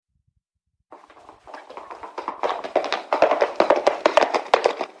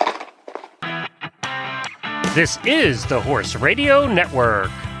This is the Horse Radio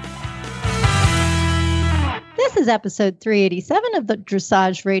Network. This is episode 387 of the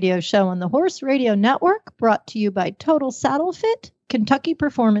Dressage Radio Show on the Horse Radio Network, brought to you by Total Saddle Fit, Kentucky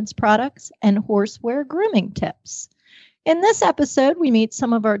Performance Products, and Horseware Grooming Tips. In this episode, we meet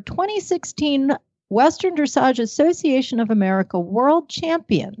some of our 2016 Western Dressage Association of America World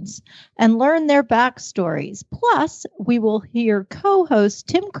Champions and learn their backstories. Plus, we will hear co-host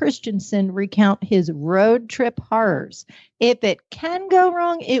Tim Christensen recount his road trip horrors. If it can go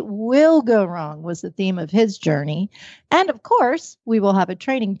wrong, it will go wrong, was the theme of his journey. And of course, we will have a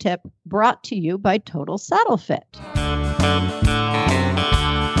training tip brought to you by Total Saddle Fit.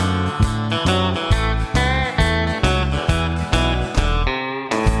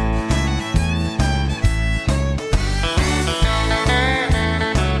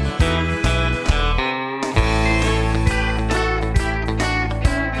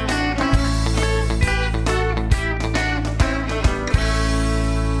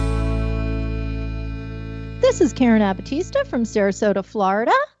 This is Karen Abatista from Sarasota,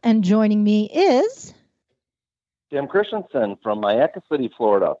 Florida, and joining me is Tim Christensen from Mayaca City,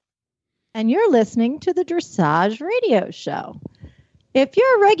 Florida. And you're listening to the Dressage Radio Show. If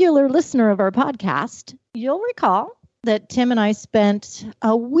you're a regular listener of our podcast, you'll recall that Tim and I spent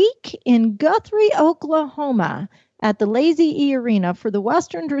a week in Guthrie, Oklahoma at the Lazy E Arena for the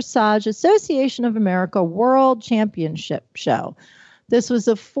Western Dressage Association of America World Championship Show. This was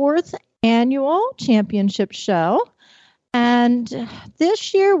the fourth annual championship show. And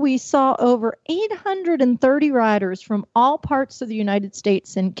this year we saw over 830 riders from all parts of the United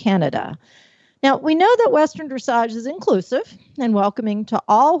States and Canada. Now, we know that Western Dressage is inclusive and welcoming to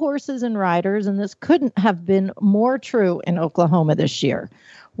all horses and riders, and this couldn't have been more true in Oklahoma this year.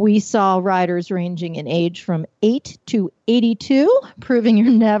 We saw riders ranging in age from 8 to 82, proving you're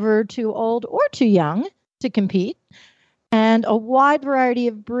never too old or too young to compete, and a wide variety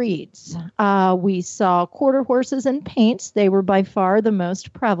of breeds. We saw quarter horses and paints. They were by far the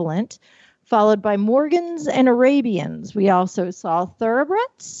most prevalent, followed by Morgans and Arabians. We also saw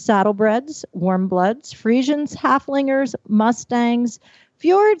thoroughbreds, saddlebreds, warmbloods, Friesians, Halflingers, Mustangs,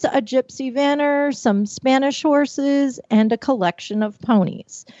 Fjords, a Gypsy Vanner, some Spanish horses, and a collection of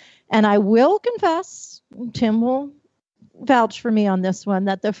ponies. And I will confess, Tim will vouch for me on this one,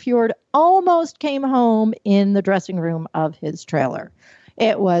 that the Fjord almost came home in the dressing room of his trailer.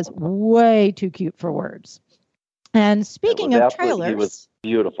 It was way too cute for words. And speaking of trailers, he was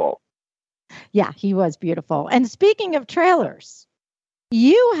beautiful. Yeah, he was beautiful. And speaking of trailers,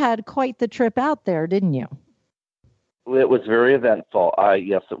 you had quite the trip out there, didn't you? It was very eventful.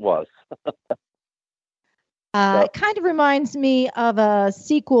 Yes, it was. It kind of reminds me of a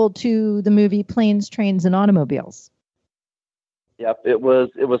sequel to the movie Planes, Trains, and Automobiles. Yep, it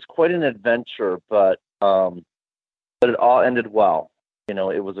was quite an adventure, but it all ended well. You know,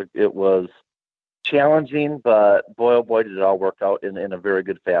 it was challenging, but boy, oh boy, did it all work out in a very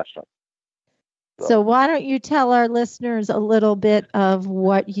good fashion. So why don't you tell our listeners a little bit of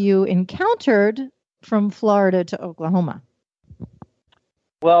what you encountered from Florida to Oklahoma?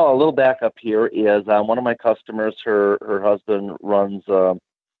 Well, a little backup here is one of my customers, her husband runs some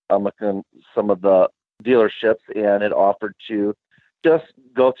of the dealerships, and it offered to just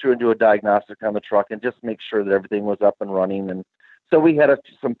go through and do a diagnostic on the truck and just make sure that everything was up and running. And so we had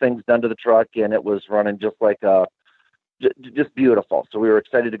some things done to the truck, and it was running just like just beautiful. So we were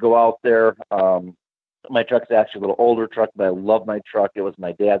excited to go out there. My truck's actually a little older truck, but I love my truck. It was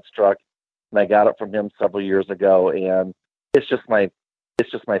my dad's truck, and I got it from him several years ago, and it's just my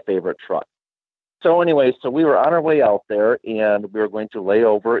favorite truck. So anyway, so we were on our way out there, and we were going to lay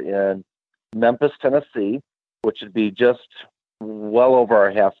over in Memphis, Tennessee, which would be just well over our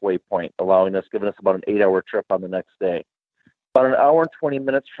halfway point, giving us about an 8-hour trip on the next day. About an hour and 20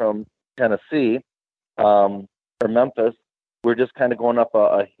 minutes from Tennessee, or Memphis, we're just kind of going up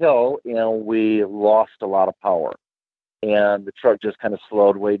a hill, and we lost a lot of power. And the truck just kind of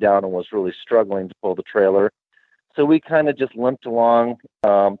slowed way down and was really struggling to pull the trailer. So we kind of just limped along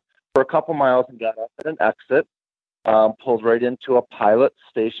for a couple miles and got up at an exit. Pulled right into a pilot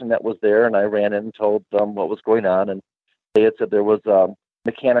station that was there, and I ran in and told them what was going on, and they had said there was a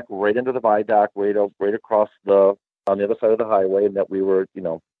mechanic right into the viaduct, right across on the other side of the highway, and that we were,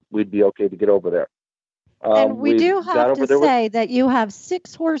 we'd be okay to get over there. And we do have to say that you have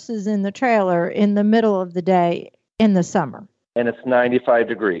 6 horses in the trailer in the middle of the day in the summer. And it's 95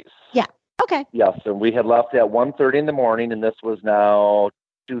 degrees. Yeah. Okay. Yes, and we had left at 1:30 in the morning, and this was now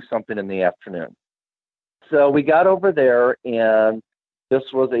 2-something in the afternoon. So we got over there, and this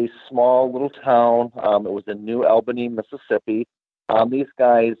was a small little town. It was in New Albany, Mississippi. These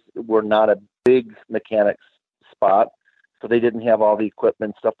guys were not a big mechanics spot, so they didn't have all the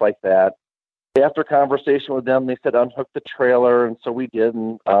equipment, stuff like that. After conversation with them, they said unhook the trailer, and so we did.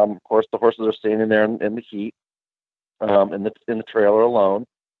 And of course, the horses are standing there in the heat, in the trailer alone.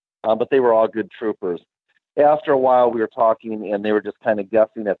 But they were all good troopers. After a while, we were talking, and they were just kind of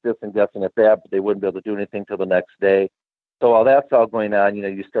guessing at this and guessing at that, but they wouldn't be able to do anything till the next day. So while that's all going on,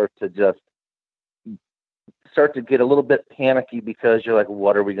 you start to get a little bbit panicky because you're like,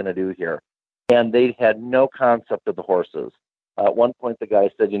 what are we going to do here? And they had no concept of the horses. At one point, the guy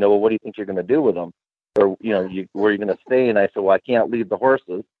said, well, what do you think you're going to do with them? Or, where are you going to stay? And I said, well, I can't leave the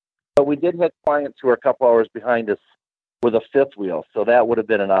horses. But we did have clients who were a couple hours behind us with a fifth wheel, so that would have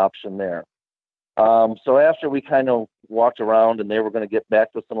been an option there. So after we kind of walked around and they were going to get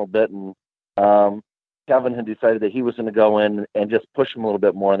back to us a little bit, and Kevin had decided that he was going to go in and just push them a little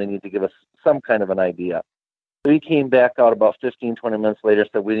bit more, and they need to give us some kind of an idea. So he came back out about 15, 20 minutes later,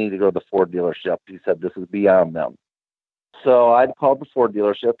 said, we need to go to the Ford dealership. He said, this is beyond them. So I'd called the Ford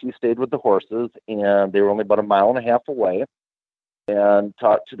dealership. He stayed with the horses, and they were only about a mile and a half away, and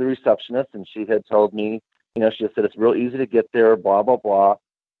talked to the receptionist, and she had told me, she said, it's real easy to get there, blah, blah, blah.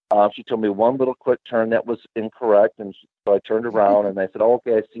 She told me one little quick turn that was incorrect, and so I turned around, and I said, oh,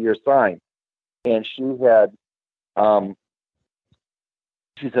 okay, I see your sign. And she had,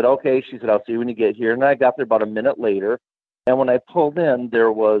 she said, okay, she said, I'll see you when you get here. And I got there about a minute later, and when I pulled in,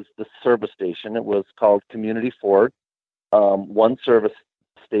 there was the service station. It was called Community Ford. One service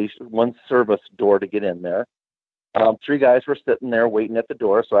door to get in there. Three guys were sitting there waiting at the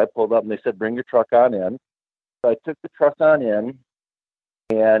door, so I pulled up, and they said, bring your truck on in. So I took the truck on in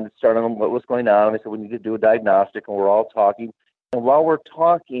and started on what was going on. And they said, we need to do a diagnostic, and we're all talking. And while we're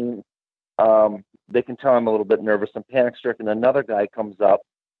talking, they can tell I'm a little bit nervous and panic-stricken. Another guy comes up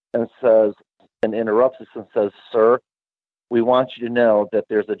and says, and interrupts us and says, sir, we want you to know that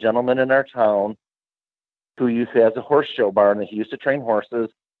there's a gentleman in our town who has a horse show barn, that he used to train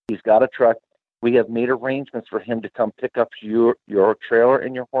horses. He's got a truck. We have made arrangements for him to come pick up your trailer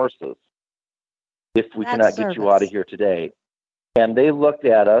and your horses if we cannot get you out of here today. And they looked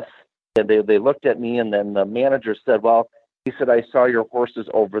at us, and they looked at me, and then the manager said, well, he said, I saw your horses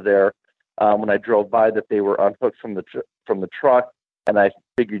over there when I drove by, that they were unhooked from the truck, and I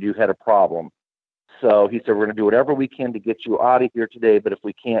figured you had a problem. So he said, we're going to do whatever we can to get you out of here today, but if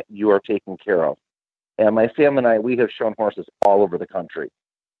we can't, you are taken care of. And my family and I, we have shown horses all over the country.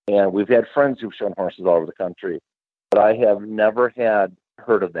 And we've had friends who've shown horses all over the country. But I have never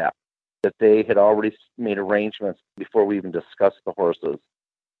heard of that they had already made arrangements before we even discussed the horses.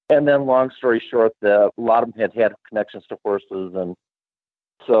 And then long story short, a lot of them had connections to horses. And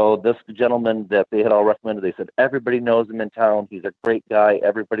so this gentleman that they had all recommended, they said, everybody knows him in town. He's a great guy.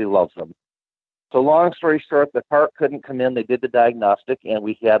 Everybody loves him. So long story short, the part couldn't come in. They did the diagnostic, and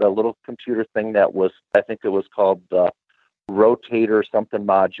we had a little computer thing that was, I think it was called the rotator something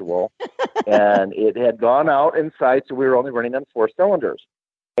module. And it had gone out inside, so we were only running on 4 cylinders.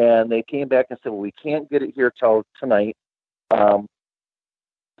 And they came back and said, well, we can't get it here till tonight. But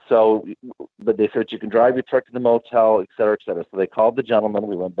they said, you can drive your truck to the motel, et cetera, et cetera. So they called the gentleman.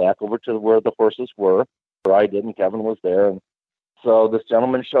 We went back over to where the horses were, where I did, and Kevin was there. And so this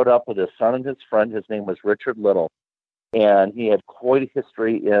gentleman showed up with his son and his friend. His name was Richard Little. And he had quite a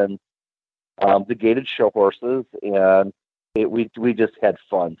history in the gated show horses. And we just had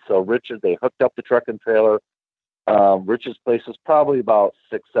fun. So Richard, they hooked up the truck and trailer. Richard's place was probably about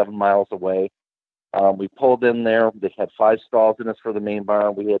 6-7 miles away. We pulled in there. They had 5 stalls in us for the main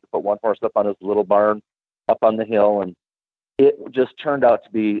barn. We had to put one horse up on his little barn up on the hill. And it just turned out to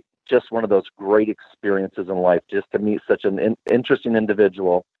be just one of those great experiences in life, just to meet such an interesting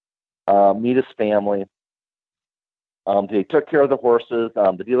individual, meet his family. They took care of the horses.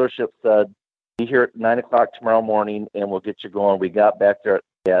 The dealership said, be here at 9 o'clock tomorrow morning, and we'll get you going. We got back there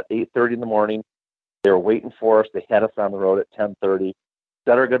at 8:30 in the morning. They were waiting for us. They had us on the road at 10:30.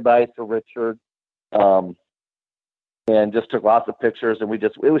 Said our goodbyes to Richard, and just took lots of pictures. And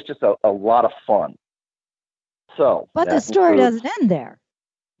it was just a lot of fun. So, but the story doesn't end there.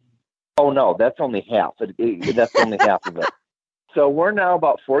 Oh no, that's only half. That's only half of it. So we're now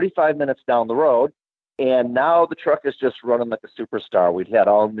about 45 minutes down the road, and now the truck is just running like a superstar. We'd had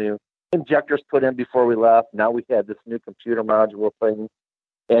all new injectors put in before we left. Now we had this new computer module thing.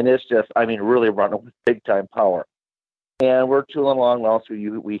 And it's just, really running with big time power. And we're tooling along, and also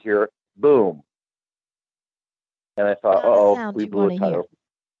we hear boom. And I thought, we blew a tire.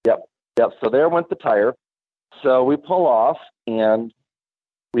 Yep. So there went the tire. So we pull off, and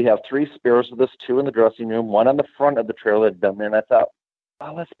we have 3 spares with us, 2 in the dressing room, 1 on the front of the trailer had been there. And I thought,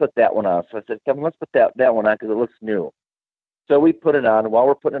 let's put that one on. So I said, Kevin, let's put that one on because it looks new. So we put it on. While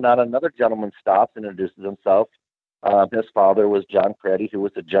we're putting it on, another gentleman stops and introduces himself. His father was John Craddy, who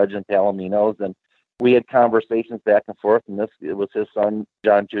was a judge in Palominos, and we had conversations back and forth. And it was his son,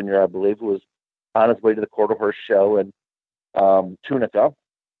 John Jr., I believe, who was on his way to the Quarter Horse Show in Tunica.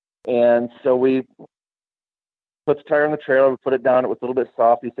 And so we put the tire on the trailer, we put it down. It was a little bit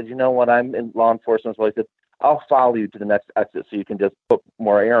soft. He said, "You know what? I'm in law enforcement." So he said, "I'll follow you to the next exit so you can just put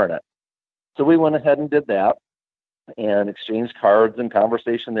more air in it." So we went ahead and did that and exchanged cards and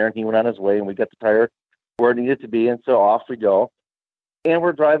conversation there. And he went on his way, and we got the tire where it needed to be. And so off we go. And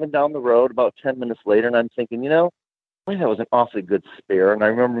we're driving down the road about 10 minutes later, and I'm thinking, boy, that was an awfully good spare. And I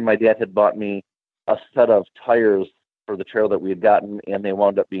remember my dad had bought me a set of tires for the trailer that we had gotten, and they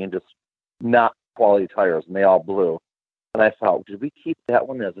wound up being just not quality tires, and they all blew. And I thought, did we keep that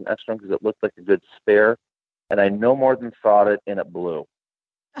one as an extra because it looked like a good spare? And I no more than thought it, and it blew.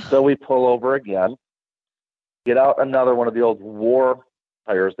 So we pull over again, get out another one of the old war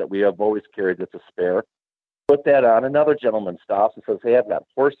tires that we have always carried that's a spare, put that on. Another gentleman stops and says, "Hey, I've got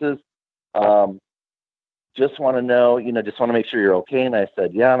horses. Just want to know, just want to make sure you're okay." And I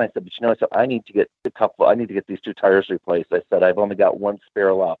said, "Yeah." And I said, "But I said, I need to get these 2 tires replaced." I said, "I've only got 1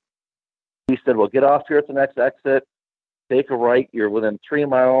 spare left." He said, "Well, get off here at the next exit, take a right. You're within 3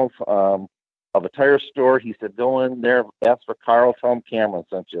 miles of a tire store." He said, "Go in there, ask for Carl, tell him Cameron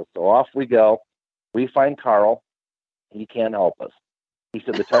sent you." So off we go. We find Carl. He can't help us. He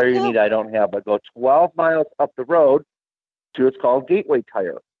said, "The tire you need, I don't have, but go 12 miles up the road to it's called Gateway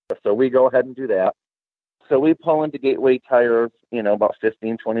Tire." So we go ahead and do that. So we pull into Gateway Tires, about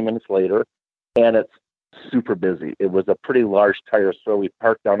 15, 20 minutes later, and it's super busy. It was a pretty large tire store. We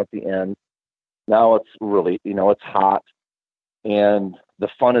parked down at the end. Now it's really, it's hot, and the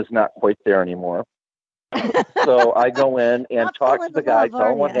fun is not quite there anymore. So I go in and talk to the guy,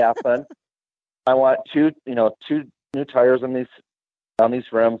 tell him what happened. I want 2 new tires on these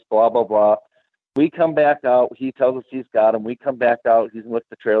rims, blah, blah, blah. We come back out. He tells us he's got them. We come back out. He's with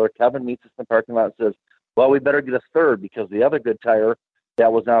the trailer. Kevin meets us in the parking lot and says, "Well, we better get a third because the other good tire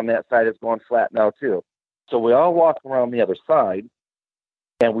that was on that side is going flat now too." So we all walk around the other side,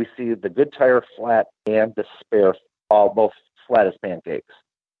 and we see the good tire flat and the spare both flat as pancakes.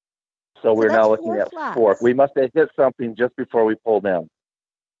 So we're now looking at 4. We must have hit something just before we pulled in.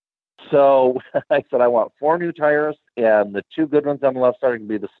 So I said, "I want 4 new tires, and the 2 good ones on the left side are going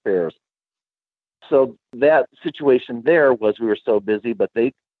to be the spares." So that situation there was we were so busy, but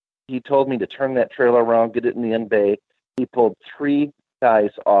he told me to turn that trailer around, get it in the end bay. He pulled 3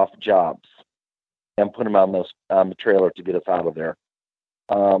 guys off jobs and put them on the trailer to get us out of there.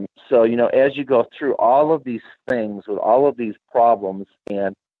 So, as you go through all of these things with all of these problems,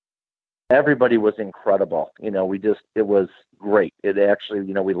 and everybody was incredible. It was great. It actually,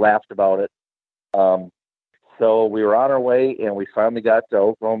 we laughed about it. So we were on our way, and we finally got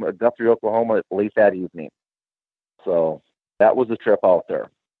to Guthrie, Oklahoma late that evening. So that was a trip out there.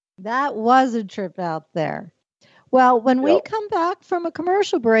 That was a trip out there. Well, when we come back from a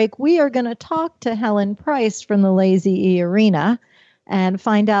commercial break, we are going to talk to Helen Price from the Lazy E Arena and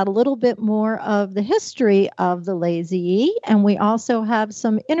find out a little bit more of the history of the Lazy E. And we also have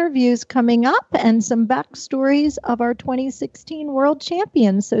some interviews coming up and some backstories of our 2016 world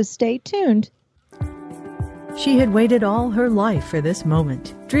champions. So stay tuned. She had waited all her life for this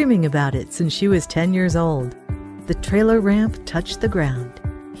moment, dreaming about it since she was 10 years old. The trailer ramp touched the ground.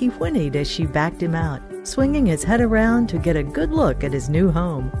 He whinnied as she backed him out, swinging his head around to get a good look at his new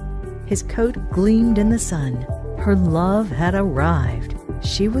home. His coat gleamed in the sun. Her love had arrived.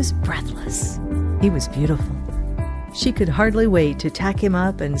 She was breathless. He was beautiful. She could hardly wait to tack him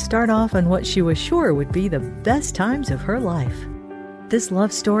up and start off on what she was sure would be the best times of her life. This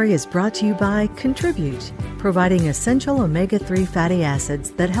love story is brought to you by Contribute, providing essential omega-3 fatty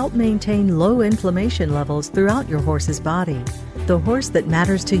acids that help maintain low inflammation levels throughout your horse's body. The horse that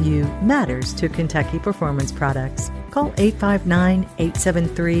matters to you matters to Kentucky Performance Products. Call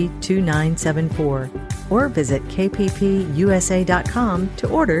 859-873-2974 or visit kppusa.com to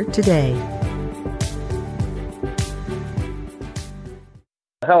order today.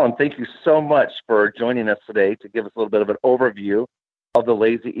 Helen, thank you so much for joining us today to give us a little bit of an overview of the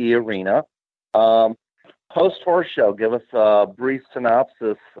Lazy E Arena. Post-horse show, give us a brief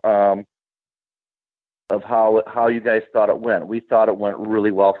synopsis of how you guys thought it went. We thought it went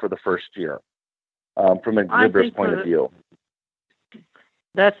really well for the first year, from an exhibitor's point of view.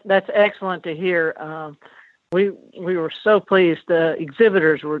 That's excellent to hear. We were so pleased. The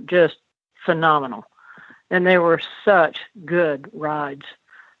exhibitors were just phenomenal, and they were such good rides.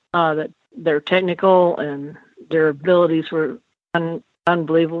 That they're technical and their abilities were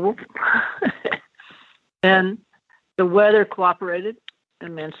unbelievable. And The weather cooperated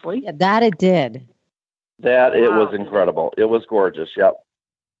immensely. Yeah, that it did. It was incredible. It was gorgeous. Yep.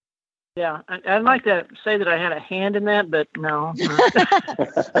 Yeah, I'd like to say that I had a hand in that, but no. You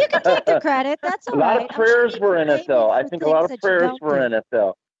can take the credit. That's all right. A lot of prayers were in it, though. I think a lot of prayers were in it,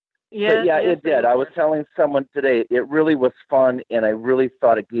 though. Yeah, but yeah, it did. I was telling someone today, it really was fun, and I really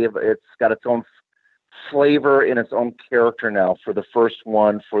thought it's got its own flavor and its own character now for the first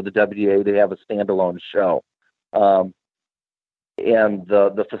one for the WDA to have a standalone show. And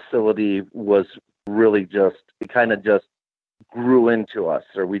the facility was really it kind of just grew into us,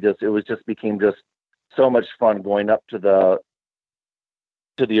 or became so much fun going up to the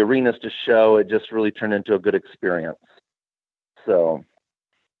arenas to show. It just really turned into a good experience. So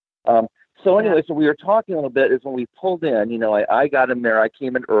anyway, so we were talking a little bit is when we pulled in, I got in there, I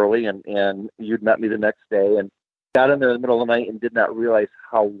came in early and you'd met me the next day and got in there in the middle of the night and did not realize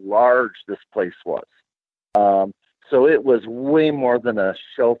how large this place was. So it was way more than a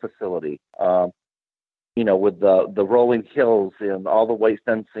show facility, with the rolling hills and all the white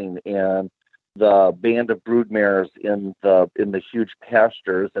fencing and the band of broodmares in the huge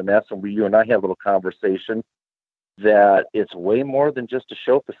pastures. And that's when you and I had a little conversation that it's way more than just a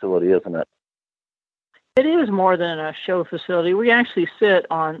show facility, isn't it? It is more than a show facility. We actually sit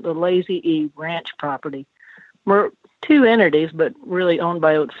on the Lazy E Ranch property. We're two entities, but really owned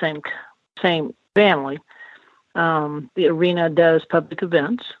by the same family. The arena does public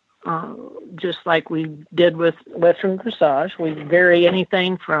events, just like we did with Western Dressage. We vary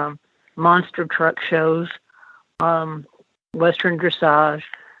anything from monster truck shows, Western Dressage.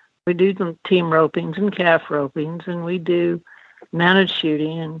 We do some team ropings and calf ropings, and we do mounted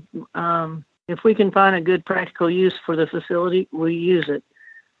shooting. And if we can find a good practical use for the facility, we use it.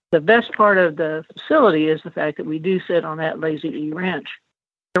 The best part of the facility is the fact that we do sit on that Lazy E Ranch.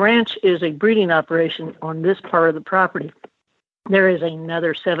 The ranch is a breeding operation on this part of the property. There is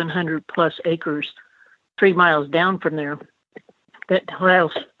another 700 plus acres 3 miles down from there that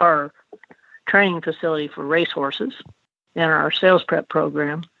house our training facility for racehorses and our sales prep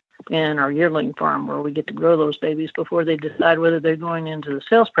program and our yearling farm where we get to grow those babies before they decide whether they're going into the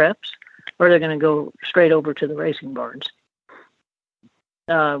sales preps or they're going to go straight over to the racing barns.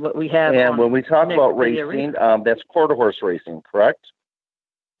 What we have. And when we talk about racing, that's quarter horse racing, correct?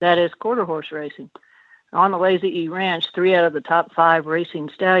 That is quarter horse racing. On the Lazy E Ranch, 3 out of the top 5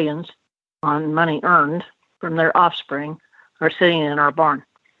 racing stallions on money earned from their offspring are sitting in our barn.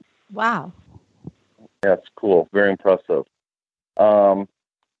 Wow. That's cool. Very impressive.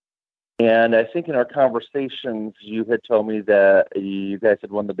 And I think in our conversations, you had told me that you guys had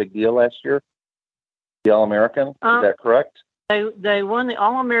won the big deal last year, the All-American. Is that correct? They won the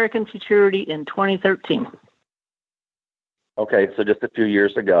All-American Futurity in 2013. Okay, so just a few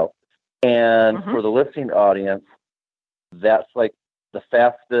years ago. And for the listening audience, that's like the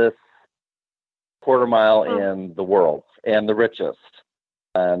fastest quarter mile in the world and the richest.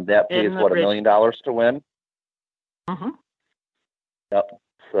 And that pays, $1 million to win? Mm-hmm. Yep.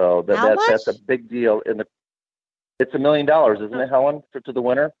 So that's a big deal. It's $1 million, isn't it, Helen, to the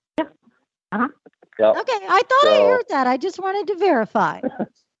winner? Yeah. Uh-huh. Yep. Okay, I thought I heard that. I just wanted to verify.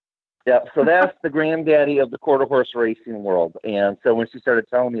 Yeah, so that's the granddaddy of the quarter horse racing world. And so when she started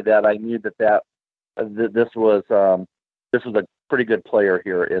telling me that, I knew that this was a pretty good player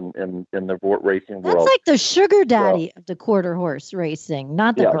here in the racing world. That's like the sugar daddy of the quarter horse racing,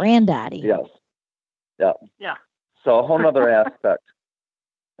 not the granddaddy. Yes. Yeah. Yeah. So a whole nother aspect.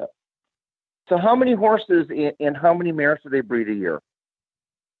 Yeah. So how many horses and how many mares do they breed a year?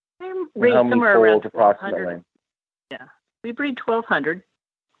 Somewhere around approximately. Yeah, we breed 1,200.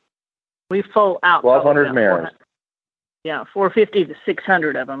 We full out 1,200 mares. 450 to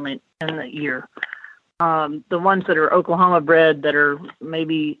 600 of them in the year. The ones that are Oklahoma bred that are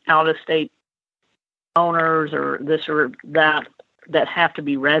maybe out of state owners or this or that have to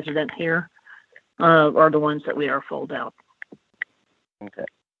be resident here are the ones that we are fulled out. Okay.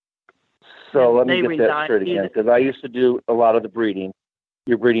 So let me get that straight again, because I used to do a lot of the breeding.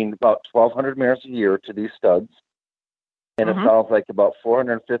 You're breeding about 1,200 mares a year to these studs. And it sounds like about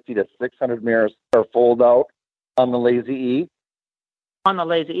 450 to 600 mares are foaled out on the Lazy E. On the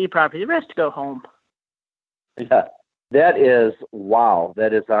Lazy E property. The rest go home. Yeah. That is, wow.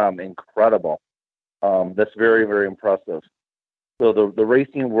 That is incredible. That's very, very impressive. So the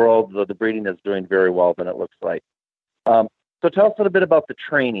racing world, the breeding is doing very well, then it looks like. So tell us a little bit about the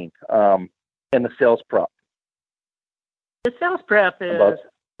training and the sales prep. The sales prep is,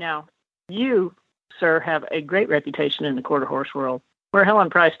 now, you, sir, have a great reputation in the quarter horse world, where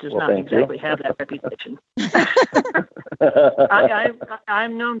Helen Price does not exactly have that reputation.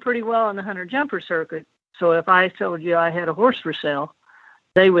 I'm known pretty well in the hunter jumper circuit So if I told you I had a horse for sale,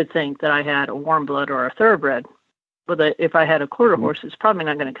 they would think that I had a warm blood or a thoroughbred. But if I had a quarter horse, it's probably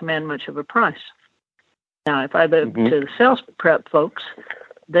not going to command much of a price. Now, if I go to the sales prep folks,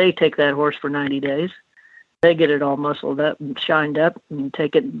 they take that horse for 90 days. They get it all muscled up and shined up and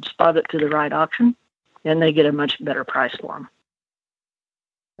take it and spot it to the right auction, and they get a much better price for them.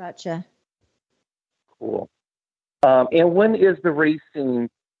 Gotcha. Cool. And when is the racing?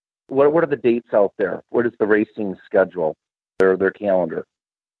 What are the dates out there? What is the racing schedule? Their calendar?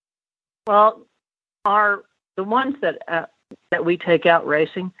 Well, the ones that we take out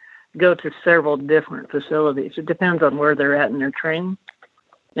racing go to several different facilities. It depends on where they're at in their training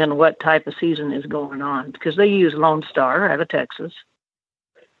and what type of season is going on. Because they use Lone Star out of Texas.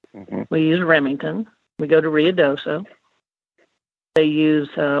 We use Remington. We go to Ruidoso. They use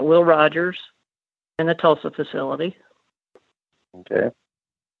Will Rogers in the Tulsa facility. Okay.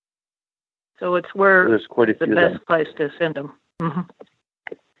 So it's where there's quite a few the best place to send them.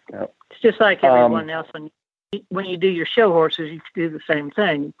 Yep. It's just like everyone else. When you do your show horses, you do the same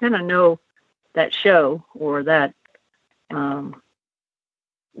thing. You kind of know that show or that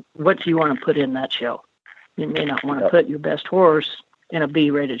what you want to put in that show. You may not want to put your best horse in a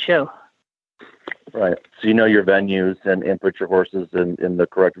B-rated show. Right. So you know your venues and put your horses in the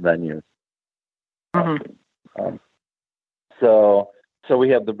correct venues. So we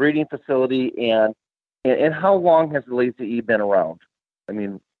have the breeding facility, and how long has the Lazy E been around? I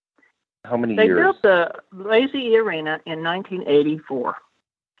mean, how many years? They built the Lazy E Arena in 1984.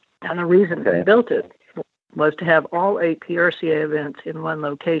 And the reason they built it was to have all 8 PRCA events in one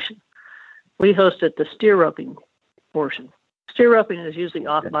location. We hosted the steer roping portion. Steer roping is usually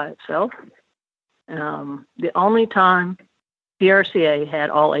off by itself. The only time PRCA had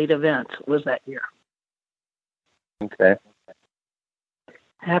all 8 events was that year. Okay.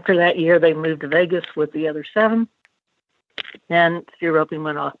 After that year, they moved to Vegas with the other 7, and steer roping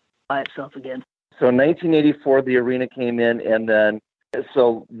went off by itself again. So in 1984, the arena came in, and then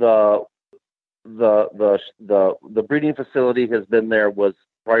so the breeding facility has been there was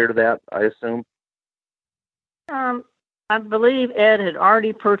prior to that, I assume. I believe Ed had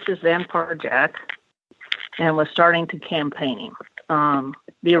already purchased Zampar Jack and was starting to campaign him.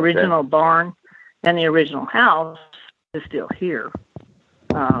 The original barn and the original house is still here.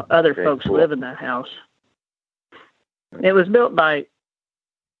 Other folks live in that house. It was built by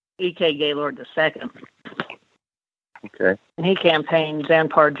E.K. Gaylord II. Okay. And he campaigned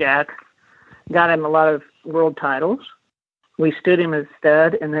Zampar Jack, got him a lot of world titles. We stood him as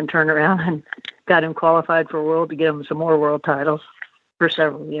stud and then turned around and got him qualified for world to give him some more world titles for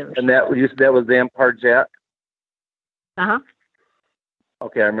several years. And that was Zampar Jack? Uh-huh.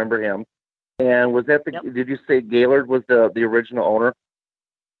 Okay, I remember him. And was that did you say Gaylord was the original owner?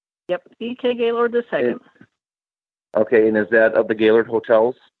 Yep, E.K. Gaylord II. Okay, and is that of the Gaylord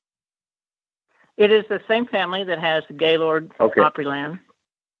Hotels? It is the same family that has the Gaylord Opryland.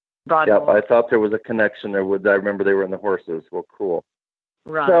 Yep, I thought there was a connection there. I remember they were in the horses. Well, cool.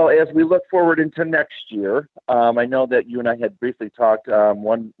 Right. So as we look forward into next year, I know that you and I had briefly talked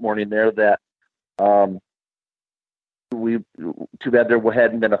one morning there that too bad there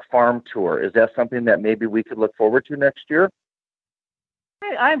hadn't been a farm tour. Is that something that maybe we could look forward to next year?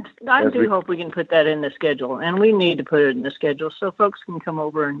 I do hope we can put that in the schedule, and we need to put it in the schedule so folks can come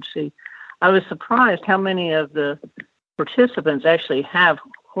over and see. I was surprised how many of the participants actually have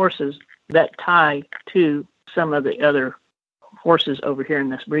horses that tie to some of the other horses over here in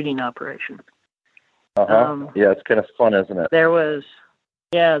this breeding operation. Yeah, it's kind of fun, isn't it? There was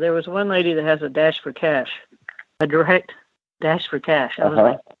one lady that has a dash for cash, a direct dash for cash. I was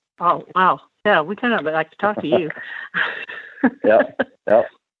like, oh, wow. Yeah, we kind of like to talk to you. Yep.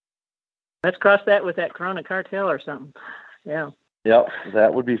 Let's cross that with that Corona cartel or something. Yeah. Yep,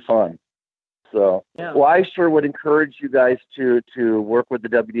 that would be fun. So, well, I sure would encourage you guys to work with the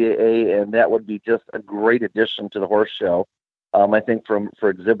WDAA, and that would be just a great addition to the horse show. I think for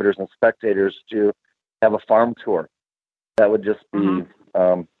exhibitors and spectators to have a farm tour, that would just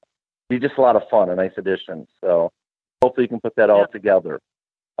be just a lot of fun, a nice addition. So, hopefully, you can put that all together.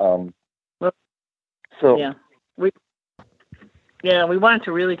 We wanted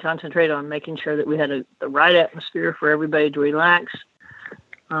to really concentrate on making sure that we had the right atmosphere for everybody to relax,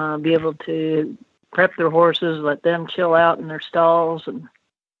 be able to prep their horses, let them chill out in their stalls, and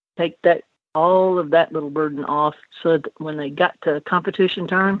take all of that little burden off so that when they got to competition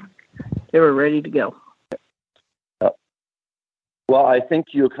time, they were ready to go. Well, I think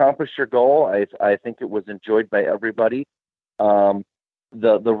you accomplished your goal. I think it was enjoyed by everybody. The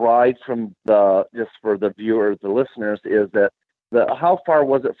ride from just for the viewers, the listeners, is that how far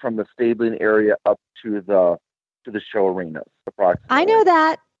was it from the stabling area up to the show arenas, approximately? I know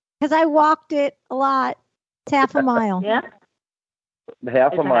that because I walked it a lot. It's half a mile. Yeah.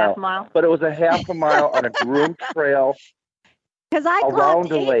 Half a mile. But it was a half a mile on a groomed trail. Because I around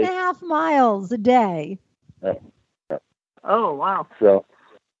clocked 8.5 miles a day. Oh, wow. So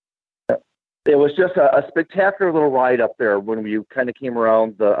it was just a spectacular little ride up there when you kind of came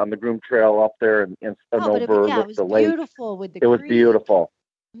around on the groomed trail up there and overlooked the lake. Beautiful with the It was beautiful.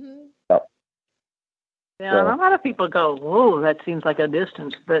 Mm-hmm. Yeah, and a lot of people go, whoa, that seems like a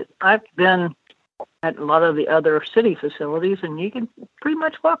distance. But I've been at a lot of the other city facilities, and you can pretty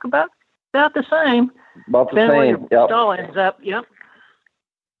much walk about the same. About the same. Where your Yep. stall ends up, Yep.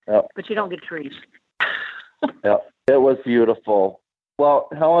 But you don't get trees. Yep. It was beautiful. Well,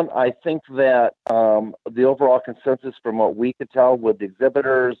 Helen, I think that the overall consensus from what we could tell with the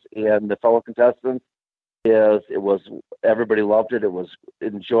exhibitors and the fellow contestants is everybody loved it. It was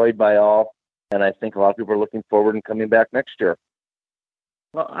enjoyed by all. And I think a lot of people are looking forward and coming back next year.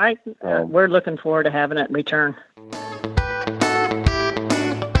 Well, we're looking forward to having it return.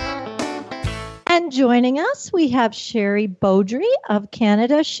 And joining us, we have Sherry Beaudry of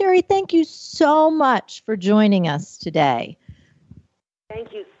Canada. Sherry, thank you so much for joining us today.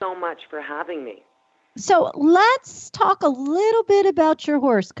 Thank you so much for having me. So let's talk a little bit about your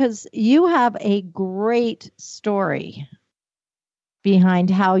horse, because you have a great story behind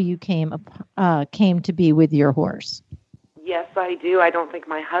how you came to be with your horse. Yes, I do. I don't think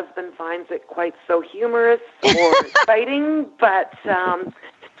my husband finds it quite so humorous or exciting, but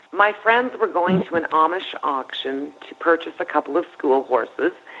my friends were going to an Amish auction to purchase a couple of school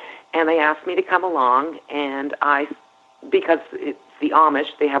horses, and they asked me to come along, and because it's the Amish,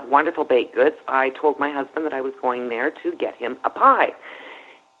 they have wonderful baked goods, I told my husband that I was going there to get him a pie.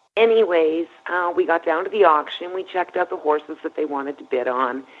 Anyways, we got down to the auction, we checked out the horses that they wanted to bid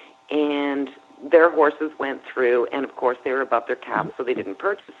on, and their horses went through, and of course they were above their cap, so they didn't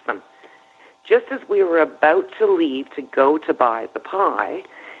purchase them. Just as we were about to leave to go to buy the pie,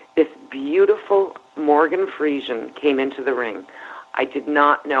 this beautiful Morgan Frisian came into the ring. I did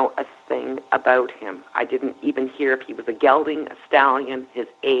not know a thing about him. I didn't even hear if he was a gelding, a stallion, his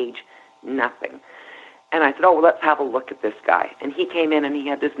age, nothing. And I said, well, let's have a look at this guy. And he came in and he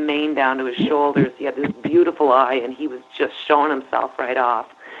had this mane down to his shoulders. He had this beautiful eye and he was just showing himself right off.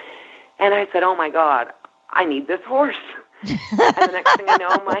 And I said, oh my God, I need this horse. And the next thing I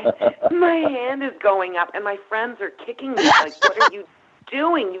know, my hand is going up and my friends are kicking me. Like, what are you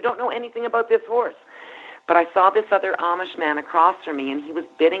doing? You don't know anything about this horse. But I saw this other Amish man across from me, and he was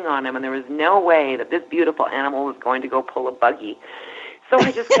bidding on him, and there was no way that this beautiful animal was going to go pull a buggy. So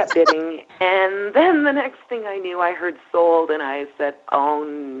I just kept bidding, and then the next thing I knew, I heard sold, and I said, oh,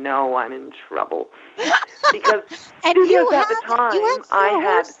 no, I'm in trouble. Because at the time, I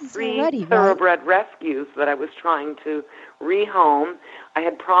had 3 thoroughbred rescues that I was trying to rehome. I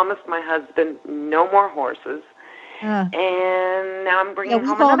had promised my husband no more horses, and now I'm bringing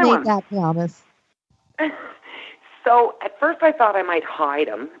home another one. We've all made that promise. So at first I thought I might hide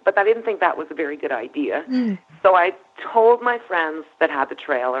them, but I didn't think that was a very good idea. So I told my friends that had the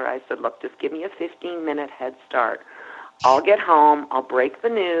trailer, I said, look, just give me a 15-minute head start. I'll get home, I'll break the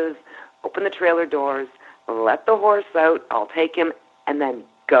news, open the trailer doors, let the horse out, I'll take him, and then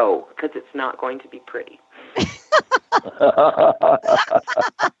go, because it's not going to be pretty.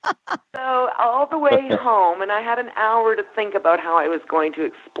 So all the way home, and I had an hour to think about how I was going to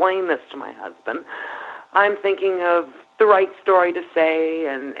explain this to my husband. I'm thinking of the right story to say,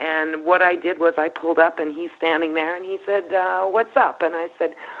 and what I did was I pulled up, and he's standing there, and he said, what's up? And I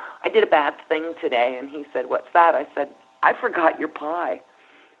said, I did a bad thing today. And he said, what's that? I said, I forgot your pie.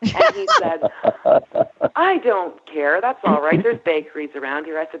 And he said, I don't care. That's all right. There's bakeries around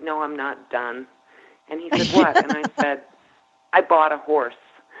here. I said, no, I'm not done. And he said, what? And I said, I bought a horse.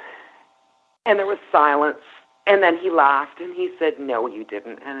 And there was silence. And then he laughed, and he said, no, you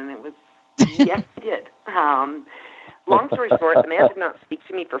didn't. And it was, yes, I did. Long story short, the man did not speak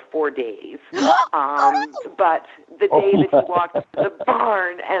to me for 4 days. But the day that he walked to the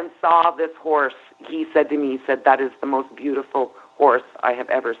barn and saw this horse, he said to me, that is the most beautiful horse I have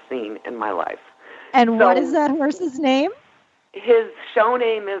ever seen in my life. And what is that horse's name? His show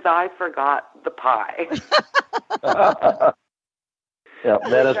name is I Forgot the Pie. Yeah,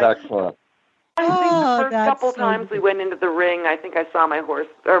 that is excellent. I think the first couple times we went into the ring, I think I saw my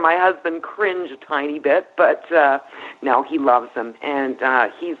husband cringe a tiny bit, but no, he loves him, and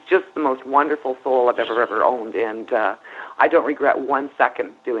he's just the most wonderful soul I've ever owned, and I don't regret 1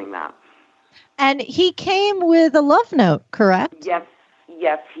 second doing that. And he came with a love note, correct?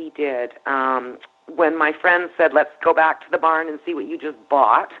 Yes, he did. when my friend said, let's go back to the barn and see what you just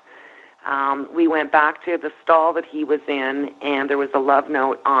bought, we went back to the stall that he was in, and there was a love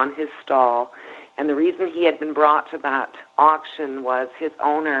note on his stall. And the reason he had been brought to that auction was his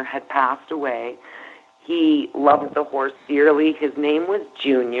owner had passed away. He loved the horse dearly. His name was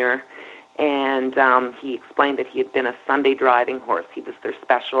Junior, and he explained that he had been a Sunday driving horse. He was their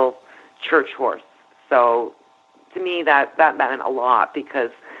special church horse. So to me, that meant a lot,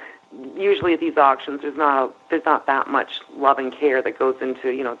 because usually at these auctions, there's not that much love and care that goes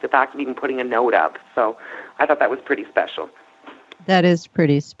into, the fact of even putting a note up. So I thought that was pretty special. That is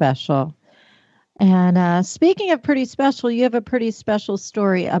pretty special. And speaking of pretty special, you have a pretty special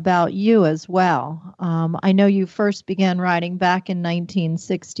story about you as well. I know you first began riding back in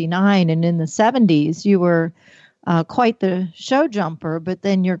 1969, and in the 70s, you were quite the show jumper, but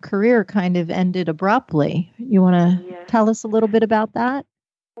then your career kind of ended abruptly. You want to tell us a little bit about that?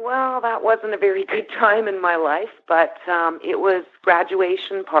 Well, that wasn't a very good time in my life, but it was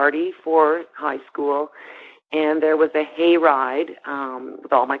graduation party for high school, and there was a hayride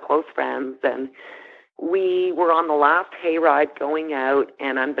with all my close friends, and we were on the last hayride going out,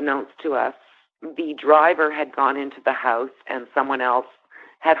 and unbeknownst to us, the driver had gone into the house and someone else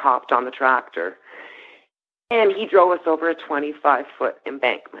had hopped on the tractor. And he drove us over a 25-foot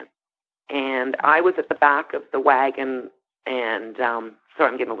embankment. And I was at the back of the wagon, and sorry,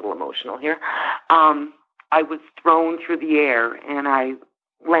 I'm getting a little emotional here. I was thrown through the air, and I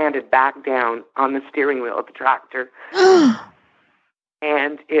landed back down on the steering wheel of the tractor.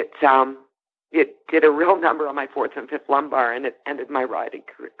 And it did a real number on my fourth and fifth lumbar, and it ended my riding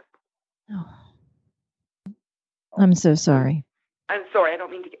career. Oh. I'm so sorry. I'm sorry. I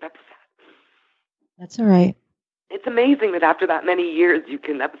don't mean to get upset. That's all right. It's amazing that after that many years,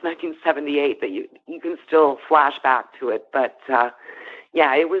 that was 1978, that you can still flash back to it. But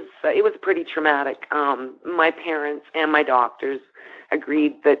it was pretty traumatic. My parents and my doctors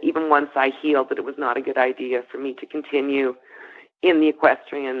agreed that even once I healed, that it was not a good idea for me to continue in the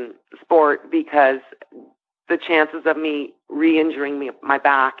equestrian sport, because the chances of me re-injuring my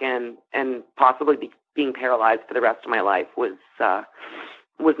back and possibly being paralyzed for the rest of my life was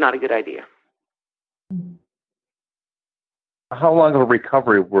not a good idea. How long of a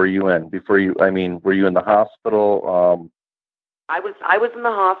recovery were you in were you in the hospital? I was in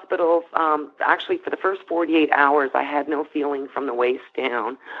the hospital. Actually, for the first 48 hours, I had no feeling from the waist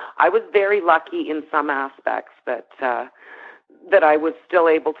down. I was very lucky in some aspects that I was still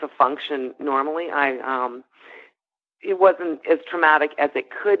able to function normally. It wasn't as traumatic as it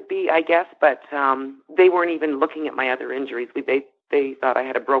could be, I guess, but they weren't even looking at my other injuries. They thought I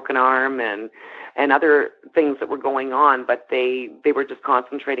had a broken arm and other things that were going on, but they were just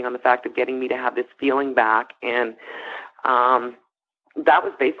concentrating on the fact of getting me to have this feeling back. And that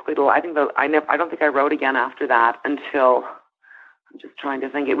was basically I don't think I rode again after that until, I'm just trying to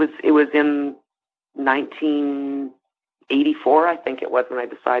think, it was in 1984, I think it was, when I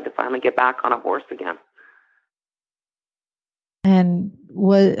decided to finally get back on a horse again. And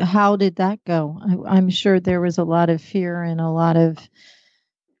how did that go? I'm sure there was a lot of fear and a lot of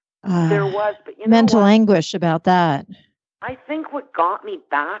there was, but mental anguish about that. I think what got me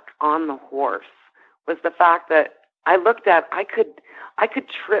back on the horse was the fact that I looked at I could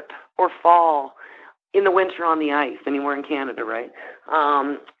trip or fall in the winter on the ice anywhere in Canada, right?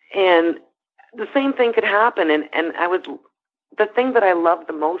 And the same thing could happen, and I was, the thing that I loved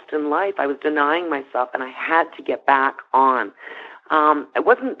the most in life, I was denying myself, and I had to get back on.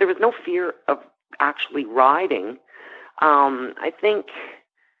 There was no fear of actually riding. I think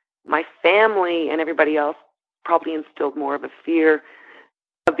my family and everybody else probably instilled more of a fear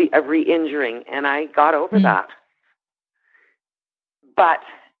of re-injuring, and I got over that. But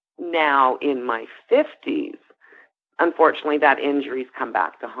now in my 50s, unfortunately, that injury's come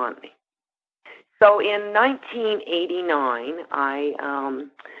back to haunt me. So in 1989, I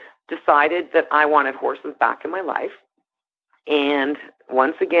decided that I wanted horses back in my life. And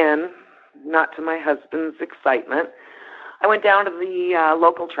once again, not to my husband's excitement, I went down to the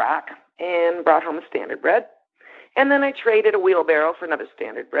local track and brought home a standardbred. And then I traded a wheelbarrow for another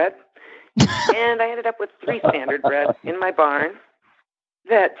standardbred. And I ended up with 3 standardbreds in my barn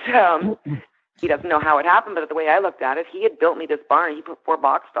that he doesn't know how it happened, but the way I looked at it, he had built me this barn. He put 4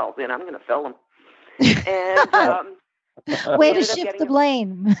 box stalls in. I'm going to fill them. And way to shift the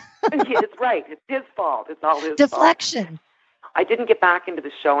blame. It's right. It's his fault. It's all his deflection. fault. I didn't get back into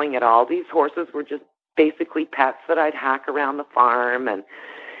the showing at all. These horses were just basically pets that I'd hack around the farm, and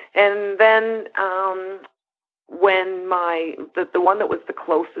then when the one that was the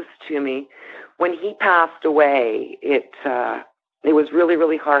closest to me, when he passed away, it it was really,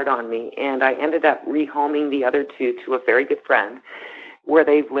 really hard on me. And I ended up rehoming the other two to a very good friend where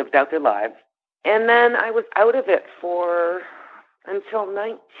they've lived out their lives. And then I was out of it until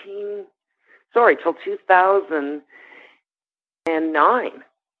 2009.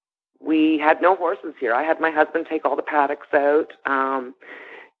 We had no horses here. I had my husband take all the paddocks out.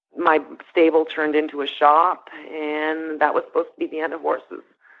 My stable turned into a shop, and that was supposed to be the end of horses.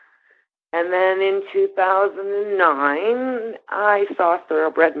 And then in 2009, I saw a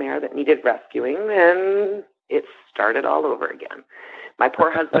thoroughbred mare that needed rescuing, and it started all over again. My poor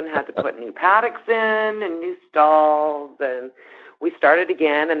husband had to put new paddocks in and new stalls, and we started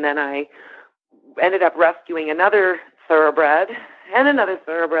again, and then I ended up rescuing another thoroughbred and another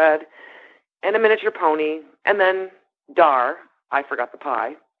thoroughbred and a miniature pony, and then Dar, I forgot the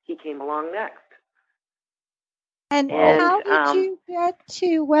pie, he came along next. And how did you get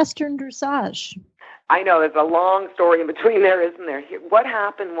to Western Dressage? I know, there's a long story in between there, isn't there? What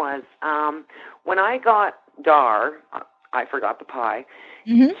happened was, when I got Dar, I forgot the pie,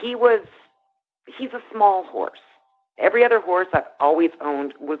 he's a small horse. Every other horse I've always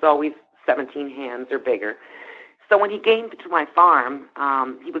owned was always 17 hands or bigger. So when he came to my farm,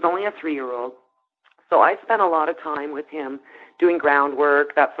 he was only a 3-year-old. So I spent a lot of time with him doing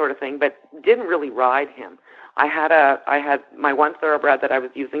groundwork, that sort of thing, but didn't really ride him. I had my one thoroughbred that I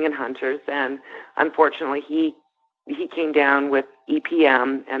was using in Hunters, and unfortunately he came down with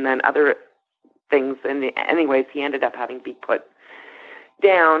EPM and then other things. And anyways, he ended up having to be put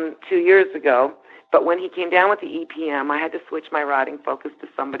down 2 years ago. But when he came down with the EPM, I had to switch my riding focus to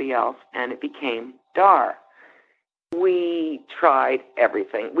somebody else, and it became Dar. We tried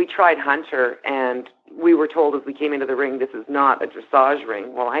everything. We tried Hunter, and we were told as we came into the ring, this is not a dressage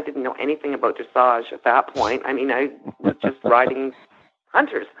ring. Well, I didn't know anything about dressage at that point. I mean, I was just riding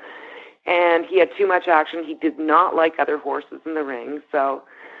Hunters. And he had too much action. He did not like other horses in the ring, so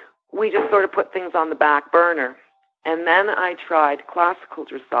we just sort of put things on the back burner. And then I tried classical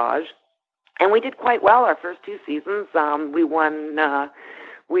dressage, and we did quite well our first 2 seasons. We won.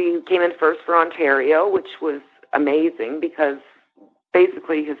 We came in first for Ontario, which was amazing because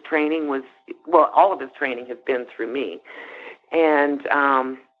basically his training was, well, all of his training has been through me. And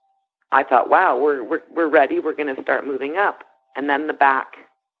I thought, wow, we're ready. We're going to start moving up. And then the back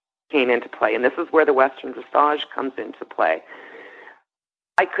came into play, and this is where the Western Dressage comes into play.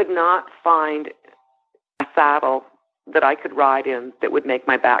 I could not find a saddle that I could ride in that would make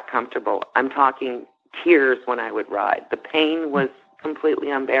my back comfortable. I'm talking tears when I would ride. The pain was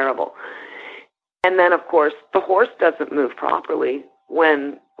completely unbearable. And then, of course, the horse doesn't move properly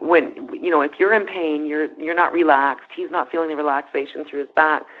when if you're in pain, you're not relaxed. He's not feeling the relaxation through his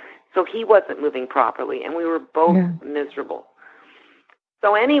back. So he wasn't moving properly, and we were both miserable.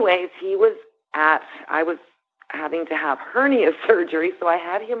 So anyways, I was having to have hernia surgery, so I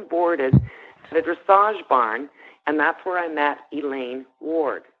had him boarded at a dressage barn, and that's where I met Elaine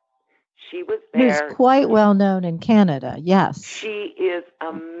Ward. She was there. Who's quite well known in Canada, yes. She is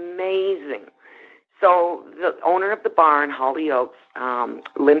amazing. So the owner of the barn, Holly Oaks,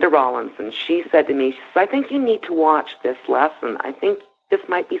 Linda Rollinson, she said to me, I think you need to watch this lesson. I think this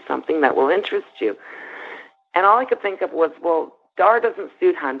might be something that will interest you. And all I could think of was, well, Dar doesn't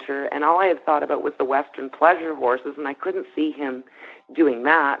suit Hunter, and all I had thought about was the Western pleasure horses, and I couldn't see him doing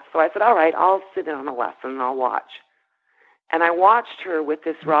that. So I said, all right, I'll sit in on a lesson and I'll watch. And I watched her with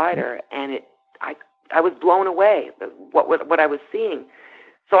this rider, and I was blown away what I was seeing.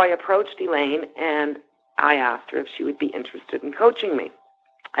 So I approached Elaine, and I asked her if she would be interested in coaching me.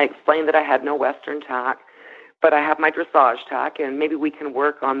 I explained that I had no Western tack, but I have my dressage tack, and maybe we can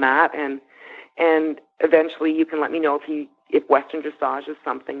work on that, and eventually you can let me know if Western dressage is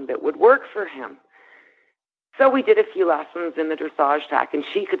something that would work for him. So we did a few lessons in the dressage tack, and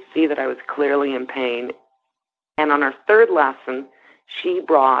she could see that I was clearly in pain. And on our 3rd lesson, she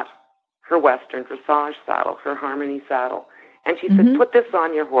brought her Western dressage saddle, her Harmony saddle. And she said, put this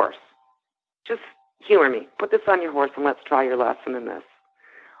on your horse. Just humor me. Put this on your horse and let's try your lesson in this.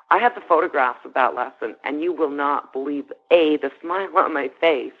 I have the photographs of that lesson, and you will not believe, the smile on my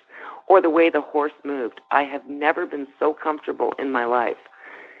face or the way the horse moved. I have never been so comfortable in my life.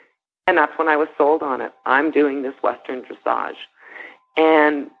 And that's when I was sold on it. I'm doing this Western dressage.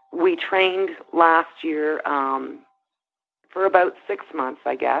 And we trained last year for about 6 months,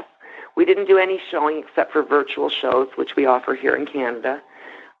 I guess. We didn't do any showing except for virtual shows, which we offer here in Canada.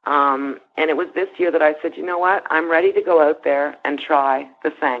 And it was this year that I said, you know what? I'm ready to go out there and try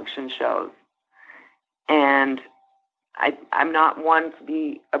the sanctioned shows. And I'm not one to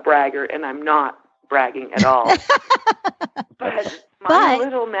be a bragger, and I'm not bragging at all. But my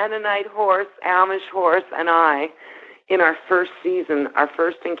little Mennonite horse, Amish horse, and I, in our first season, our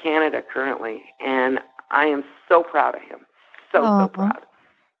first in Canada currently, and I am so proud of him. So proud.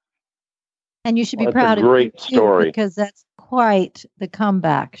 And you should be Well, proud of him, great too, story. because that's quite the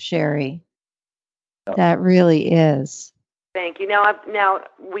comeback, Sherry. Yep. That really is. Thank you. Now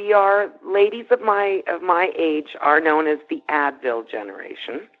we are ladies of my age are known as the Advil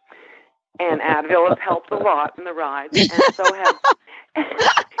generation, and Advil has helped a lot in the rides, and so have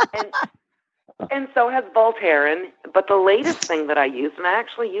and so has Voltaren. But the latest thing that I used, and I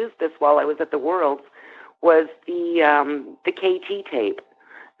actually used this while I was at the Worlds, was the KT tape.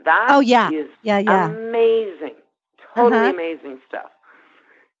 That is amazing, totally amazing stuff.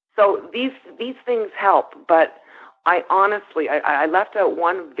 So these things help, but I honestly, I left out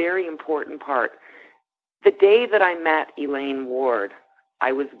one very important part. The day that I met Elaine Ward,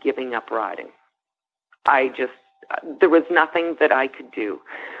 I was giving up riding. There was nothing that I could do.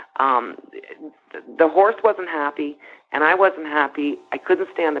 The horse wasn't happy, and I wasn't happy. I couldn't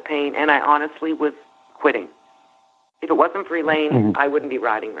stand the pain, and I honestly was quitting. If it wasn't for Elaine, I wouldn't be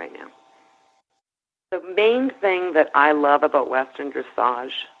riding right now. The main thing that I love about Western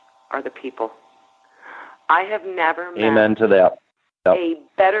dressage are the people. I have never met Amen to that. Yep. A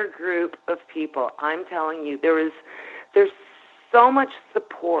better group of people. I'm telling you, there's so much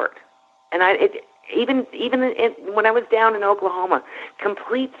support, and even when I was down in Oklahoma,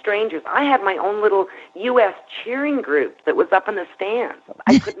 complete strangers. I had my own little U.S. cheering group that was up in the stands.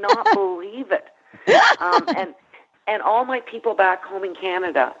 I could not believe it. And all my people back home in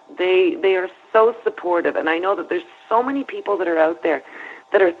Canada, they are so supportive. And I know that there's so many people that are out there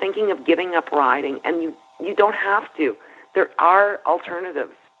that are thinking of giving up riding, and you don't have to. There are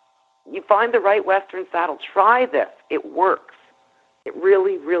alternatives. You find the right Western saddle. Try this. It works. It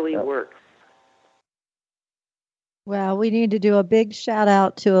really, really works. Well, we need to do a big shout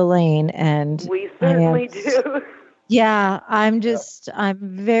out to Elaine, and we certainly do. Yeah, I'm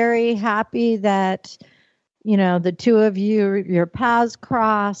very happy that, the two of you, your paths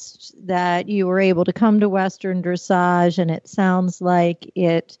crossed, that you were able to come to Western Dressage, and it sounds like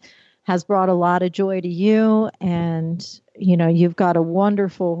it has brought a lot of joy to you, and, you've got a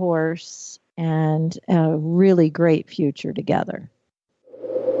wonderful horse and a really great future together.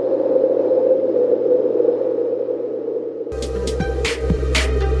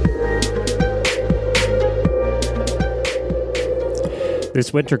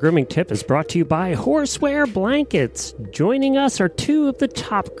 This winter grooming tip is brought to you by Horsewear Blankets. Joining us are two of the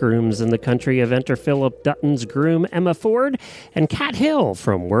top grooms in the country, eventer Philip Dutton's groom Emma Ford and Kat Hill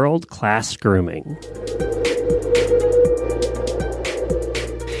from World Class Grooming.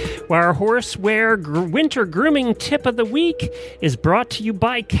 Our Horsewear winter grooming tip of the week is brought to you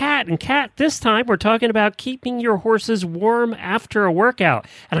by Kat. And Kat, this time we're talking about keeping your horses warm after a workout.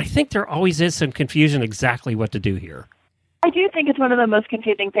 And I think there always is some confusion exactly what to do here. I do think it's one of the most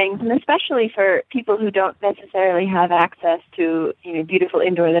confusing things, and especially for people who don't necessarily have access to beautiful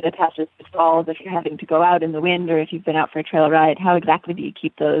indoor that attaches to stalls. If you're having to go out in the wind, or if you've been out for a trail ride, how exactly do you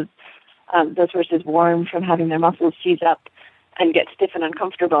keep those horses warm from having their muscles seize up and get stiff and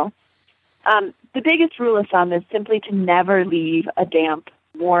uncomfortable? The biggest rule of thumb is simply to never leave a damp,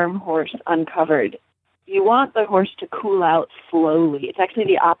 warm horse uncovered. You want the horse to cool out slowly. It's actually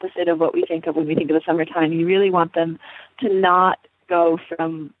the opposite of what we think of when we think of the summertime. You really want them to not go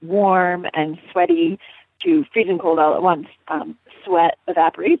from warm and sweaty to freezing cold all at once. Sweat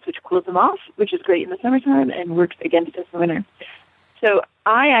evaporates, which cools them off, which is great in the summertime and works against us in the winter. So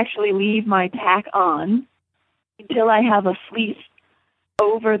I actually leave my tack on until I have a fleece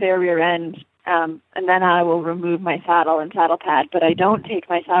over their rear end, and then I will remove my saddle and saddle pad. But I don't take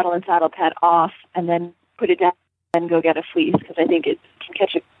my saddle and saddle pad off and then put it down and go get a fleece, because I think it can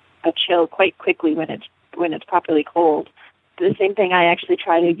catch a chill quite quickly when it's properly cold. The same thing, I actually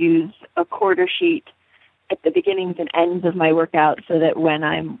try to use a quarter sheet at the beginnings and ends of my workout, so that when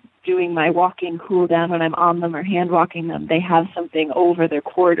I'm doing my walking cool down, when I'm on them or hand walking them, they have something over their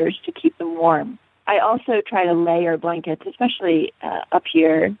quarters to keep them warm. I also try to layer blankets, especially up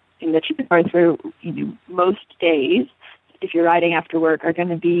here in the north, where most days, if you're riding after work, are going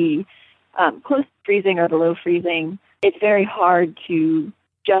to be close to freezing or below freezing. It's very hard to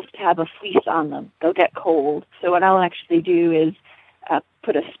just have a fleece on them. They'll get cold. So what I'll actually do is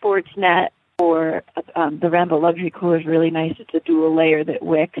put a sports net, or the Rambo Luxury Cooler is really nice. It's a dual layer that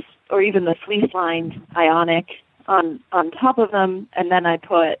wicks, or even the fleece-lined Ionic on top of them, and then I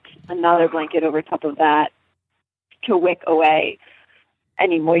put another blanket over top of that to wick away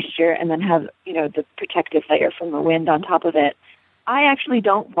any moisture, and then have the protective layer from the wind on top of it. I actually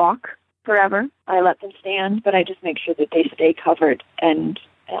don't walk forever. I let them stand, but I just make sure that they stay covered, and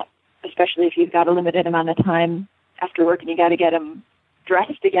especially if you've got a limited amount of time after work and you got to get them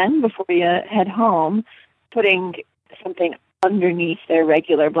dressed again before you head home, putting something underneath their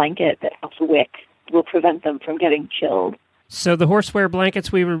regular blanket that helps wick will prevent them from getting chilled. So the horsewear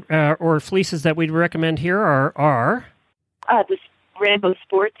blankets or fleeces that we'd recommend here are the Rambo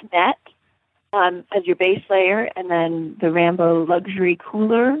Sports Net as your base layer, and then the Rambo Luxury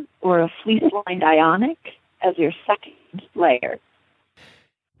Cooler or a fleece-lined Ionic as your second layer.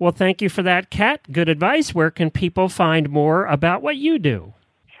 Well, thank you for that, Kat. Good advice. Where can people find more about what you do?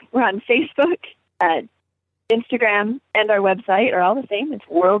 We're on Facebook, Instagram, and our website are all the same. It's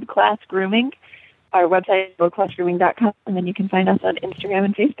World Class Grooming. Our website is worldclassgrooming.com, and then you can find us on Instagram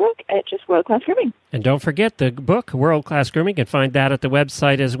and Facebook at just World Class Grooming. And don't forget the book, World Class Grooming. You can find that at the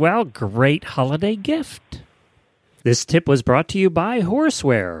website as well. Great holiday gift. This tip was brought to you by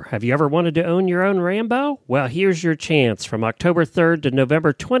Horsewear. Have you ever wanted to own your own Rambo? Well, here's your chance. From October 3rd to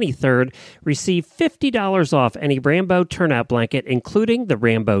November 23rd, receive $50 off any Rambo turnout blanket, including the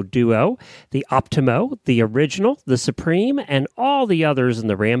Rambo Duo, the Optimo, the Original, the Supreme, and all the others in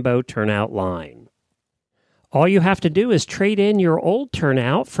the Rambo turnout line. All you have to do is trade in your old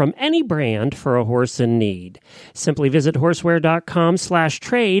turnout from any brand for a horse in need. Simply visit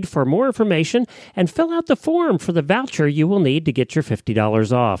horsewear.com/trade for more information and fill out the form for the voucher you will need to get your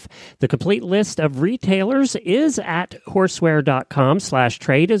 $50 off. The complete list of retailers is at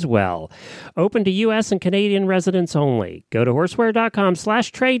horsewear.com/trade as well. Open to U.S. and Canadian residents only. Go to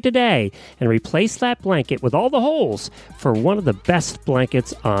horsewear.com/trade today and replace that blanket with all the holes for one of the best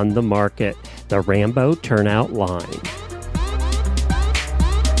blankets on the market, the Rambo Turnout line.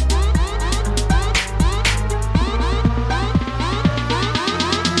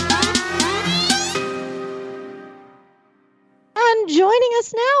 And joining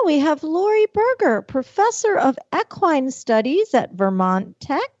us now, we have Lori Berger, professor of equine studies at Vermont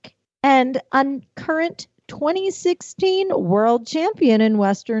Tech and a current 2016 world champion in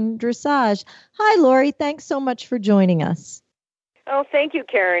Western dressage. Hi, Lori. Thanks so much for joining us. Oh, thank you,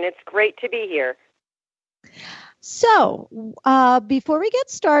 Karen. It's great to be here. So, before we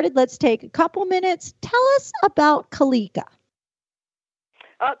get started, let's take a couple minutes. Tell us about Calica.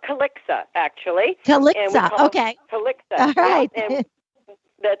 Calixa, actually. Calixa, okay. Calixa. All right. Yeah, and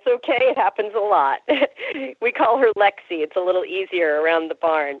that's okay. It happens a lot. We call her Lexi. It's a little easier around the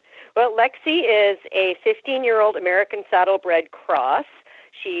barn. Well, Lexi is a 15-year-old American saddlebred cross.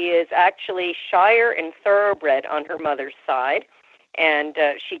 She is actually Shire and Thoroughbred on her mother's side. And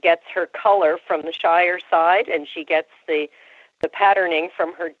she gets her color from the Shire side, and she gets the patterning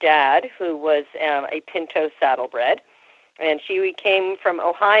from her dad, who was a Pinto saddlebred. And she came from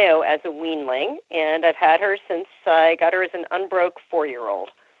Ohio as a weanling, and I've had her since I got her as an unbroke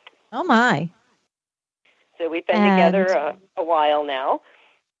 4-year-old. Oh, my. So we've been together a while now.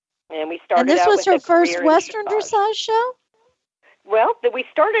 And we started out with And this was her first Western dressage show? Well, we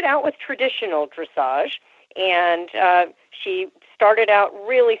started out with traditional dressage, and she started out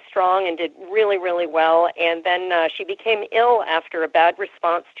really strong and did really, really well, and then she became ill after a bad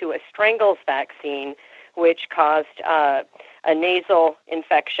response to a strangles vaccine, which caused a nasal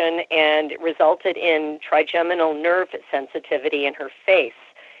infection and resulted in trigeminal nerve sensitivity in her face.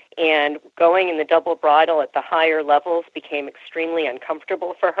 And going in the double bridle at the higher levels became extremely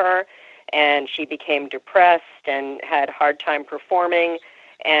uncomfortable for her, and she became depressed and had a hard time performing.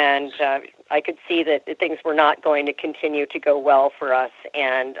 And I could see that things were not going to continue to go well for us.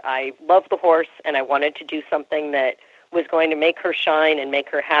 And I loved the horse, and I wanted to do something that was going to make her shine and make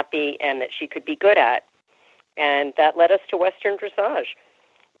her happy and that she could be good at. And that led us to Western dressage.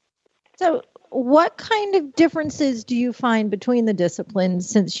 So what kind of differences do you find between the disciplines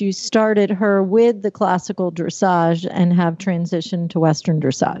since you started her with the classical dressage and have transitioned to Western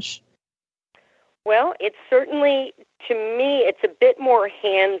dressage? Well, it's certainly, to me, it's a bit more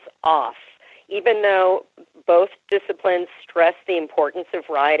hands-off, even though both disciplines stress the importance of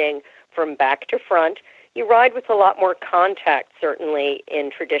riding from back to front. You ride with a lot more contact, certainly, in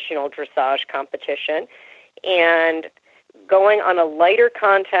traditional dressage competition, and going on a lighter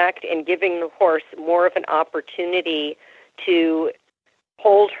contact and giving the horse more of an opportunity to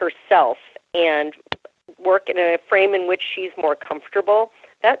hold herself and work in a frame in which she's more comfortable.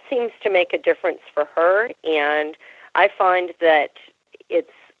 That seems to make a difference for her, and I find that it's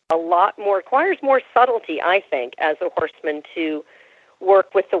a lot more, requires more subtlety, I think, as a horseman to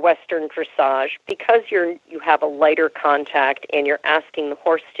work with the Western dressage because you have a lighter contact and you're asking the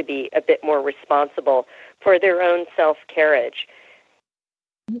horse to be a bit more responsible for their own self-carriage.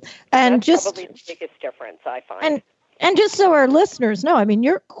 And that's just probably the biggest difference, I find. And just so our listeners know, I mean,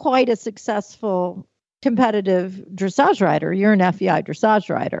 you're quite a successful competitive dressage rider. You're an FEI dressage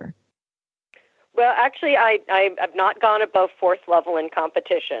rider. Well, actually, I've not gone above fourth level in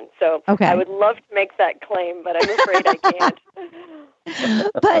competition, so Okay. I would love to make that claim, but I'm afraid I can't.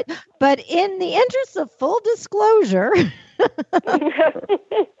 But in the interest of full disclosure,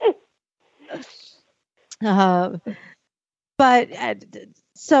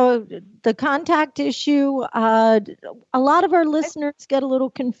 so the contact issue, a lot of our listeners get a little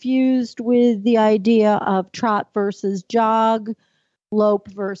confused with the idea of trot versus jog, lope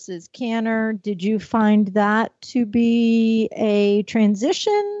versus canter. Did you find that to be a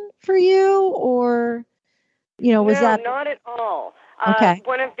transition for you, or, was No, that? not at all. Okay.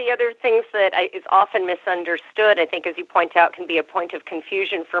 One of the other things that is often misunderstood, I think, as you point out, can be a point of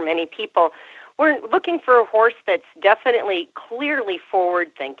confusion for many people. We're looking for a horse that's definitely clearly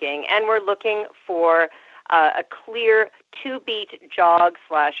forward-thinking, and we're looking for a clear 2-beat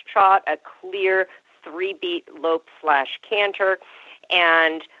jog/trot, a clear 3-beat lope/canter,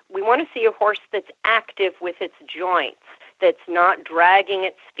 and we want to see a horse that's active with its joints, that's not dragging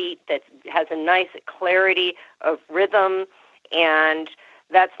its feet, that has a nice clarity of rhythm. And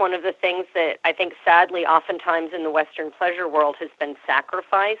that's one of the things that I think sadly oftentimes in the Western pleasure world has been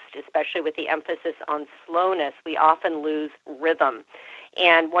sacrificed, especially with the emphasis on slowness. We often lose rhythm.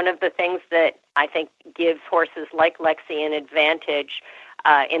 And one of the things that I think gives horses like Lexi an advantage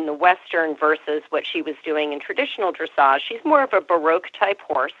in the Western versus what she was doing in traditional dressage, she's more of a Baroque type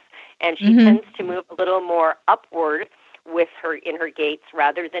horse, and she tends to move a little more upward with her in her gaits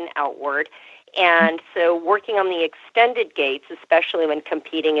rather than outward. And so working on the extended gaits, especially when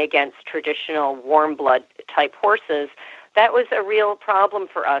competing against traditional warm blood type horses, that was a real problem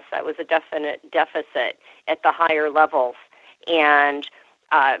for us. That was a definite deficit at the higher levels. And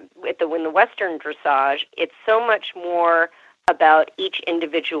in the Western dressage, it's so much more about each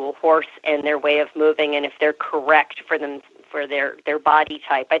individual horse and their way of moving, and if they're correct for them for their body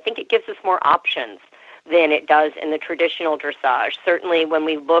type. I think it gives us more options than it does in the traditional dressage. Certainly when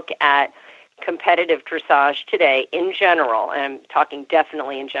we look at competitive dressage today in general, and I'm talking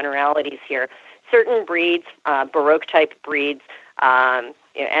definitely in generalities here, certain breeds, Baroque-type breeds,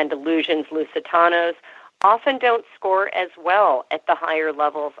 Andalusians, Lusitanos, often don't score as well at the higher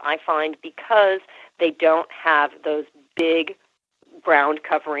levels, I find, because they don't have those big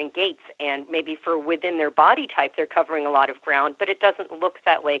ground-covering gaits. And maybe for within their body type, they're covering a lot of ground, but it doesn't look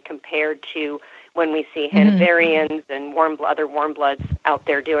that way compared to when we see Hanoverians and other warm bloods out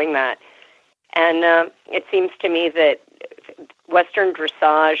there doing that. And it seems to me that Western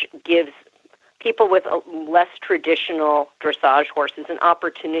dressage gives people with less traditional dressage horses an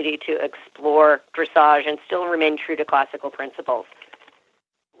opportunity to explore dressage and still remain true to classical principles.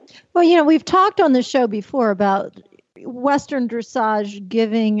 Well, we've talked on the show before about Western dressage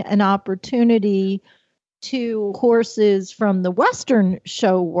giving an opportunity to horses from the Western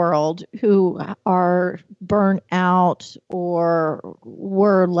show world who are burnt out or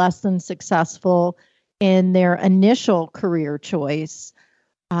were less than successful in their initial career choice,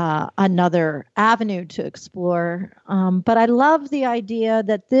 another avenue to explore. But I love the idea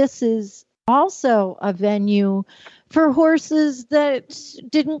that this is also a venue for horses that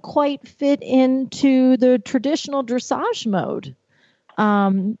didn't quite fit into the traditional dressage mode.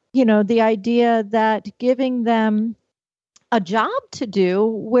 The idea that giving them a job to do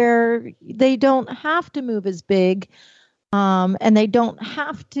where they don't have to move as big, and they don't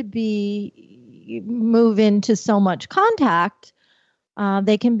have to move into so much contact.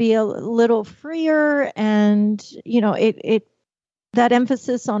 They can be a little freer, and that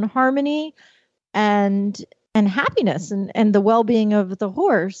emphasis on harmony and happiness and the well-being of the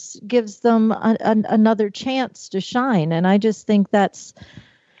horse gives them another chance to shine. And I just think that's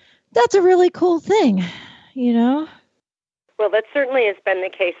a really cool thing, Well, that certainly has been the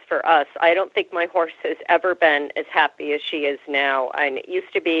case for us. I don't think my horse has ever been as happy as she is now. And it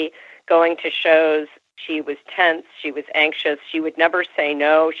used to be going to shows, she was tense, she was anxious, she would never say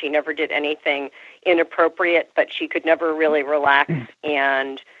no, she never did anything inappropriate, but she could never really relax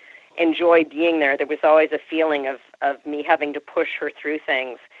and enjoy being there. There was always a feeling of me having to push her through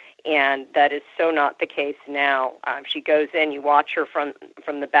things, and that is so not the case now. She goes in, you watch her from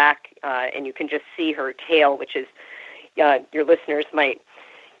the back, and you can just see her tail, which is, your listeners might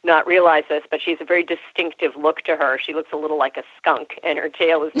not realize this, but she's a very distinctive look to her. She looks a little like a skunk, and her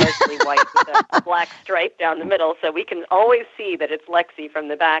tail is mostly white with a black stripe down the middle, so we can always see that it's Lexi from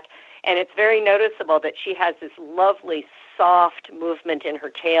the back. And it's very noticeable that she has this lovely, soft movement in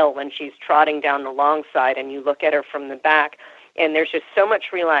her tail when she's trotting down the long side, and you look at her from the back, and there's just so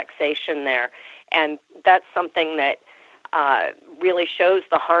much relaxation there. And that's something that really shows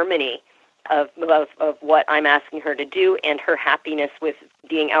the harmony of what I'm asking her to do and her happiness with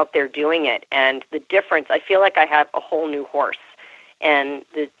being out there doing it. And the difference, I feel like I have a whole new horse. And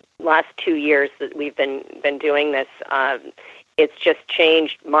the last 2 years that we've been doing this, it's just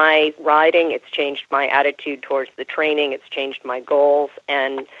changed my riding. It's changed my attitude towards the training. It's changed my goals.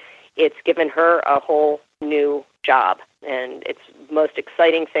 And it's given her a whole new job. And it's the most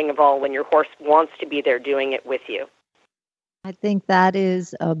exciting thing of all when your horse wants to be there doing it with you. I think that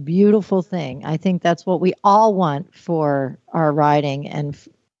is a beautiful thing. I think that's what we all want for our riding and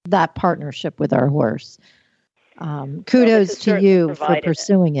that partnership with our horse. Kudos to you for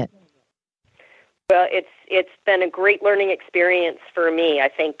pursuing it. Well, it's been a great learning experience for me. I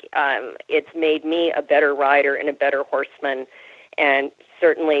think it's made me a better rider and a better horseman, and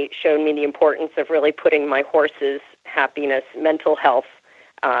certainly shown me the importance of really putting my horse's happiness, mental health,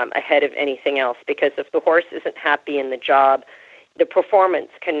 ahead of anything else, because if the horse isn't happy in the job, the performance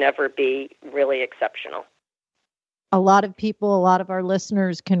can never be really exceptional. A lot of people, a lot of our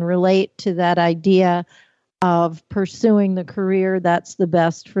listeners can relate to that idea of pursuing the career that's the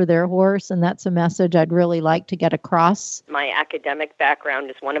best for their horse, and that's a message I'd really like to get across. My academic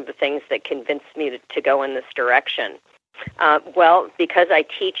background is one of the things that convinced me to go in this direction. Well, because I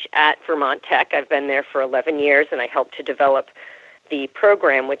teach at Vermont Tech, I've been there for 11 years, and I helped to develop the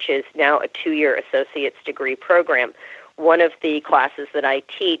program, which is now a 2-year associate's degree program. One of the classes that I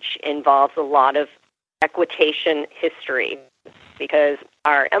teach involves a lot of equitation history, because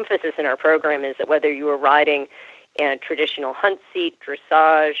our emphasis in our program is that whether you are riding in a traditional hunt seat,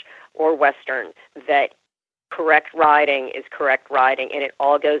 dressage, or Western, that correct riding is correct riding, and it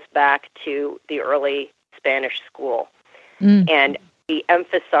all goes back to the early Spanish school. And we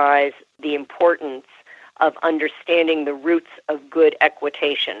emphasize the importance of understanding the roots of good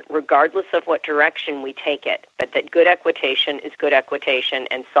equitation, regardless of what direction we take it, but that good equitation is good equitation,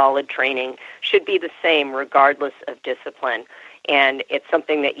 and solid training should be the same regardless of discipline. And it's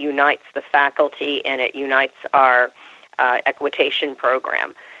something that unites the faculty, and it unites our equitation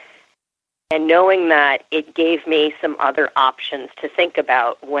program. And knowing that, it gave me some other options to think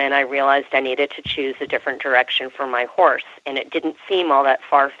about when I realized I needed to choose a different direction for my horse. And it didn't seem all that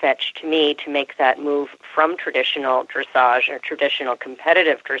far-fetched to me to make that move from traditional dressage or traditional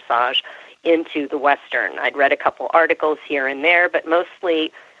competitive dressage into the Western. I'd read a couple articles here and there, but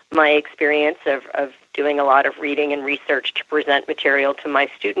mostly my experience of doing a lot of reading and research to present material to my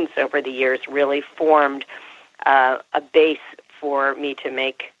students over the years really formed a base for me to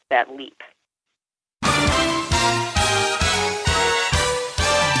make that leap.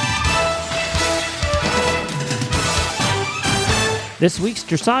 This week's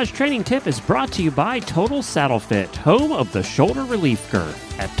dressage training tip is brought to you by Total Saddle Fit, home of the shoulder relief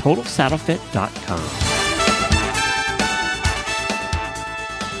girth at TotalSaddleFit.com.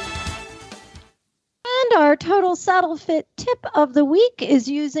 And our Total Saddle Fit tip of the week is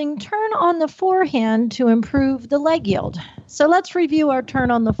using turn on the forehand to improve the leg yield. So let's review our turn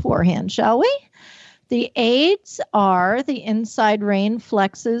on the forehand, shall we? The aids are the inside rein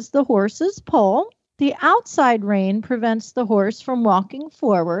flexes the horse's pole. The outside rein prevents the horse from walking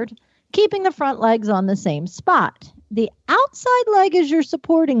forward, keeping the front legs on the same spot. The outside leg is your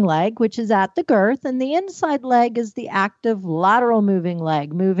supporting leg, which is at the girth, and the inside leg is the active lateral moving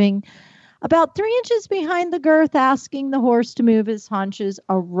leg, moving about 3 inches behind the girth, asking the horse to move his haunches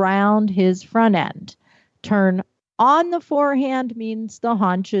around his front end. Turn on the forehand means the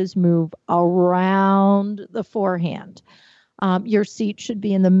haunches move around the forehand. Your seat should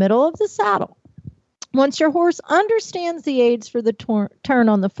be in the middle of the saddle. Once your horse understands the aids for the turn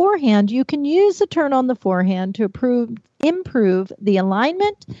on the forehand, you can use the turn on the forehand to improve the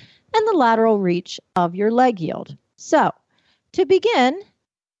alignment and the lateral reach of your leg yield. So, to begin,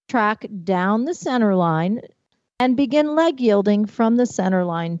 track down the center line and begin leg yielding from the center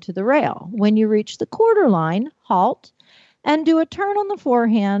line to the rail. When you reach the quarter line, halt and do a turn on the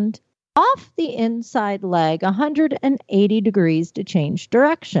forehand off the inside leg 180 degrees to change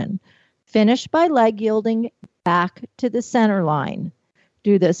direction. Finish by leg yielding back to the center line.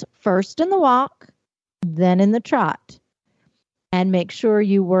 Do this first in the walk, then in the trot. And make sure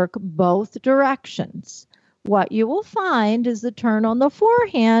you work both directions. What you will find is the turn on the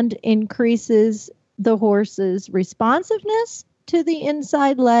forehand increases the horse's responsiveness to the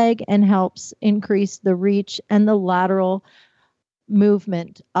inside leg and helps increase the reach and the lateral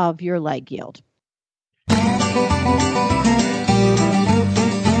movement of your leg yield.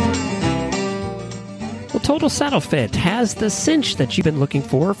 Total Saddle Fit has the cinch that you've been looking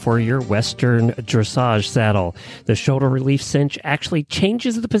for your Western dressage saddle. The shoulder relief cinch actually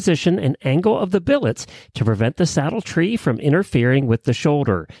changes the position and angle of the billets to prevent the saddle tree from interfering with the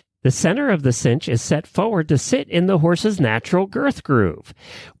shoulder. The center of the cinch is set forward to sit in the horse's natural girth groove,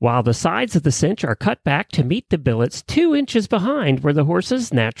 while the sides of the cinch are cut back to meet the billets 2 inches behind where the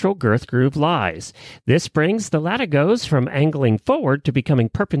horse's natural girth groove lies. This brings the latigos from angling forward to becoming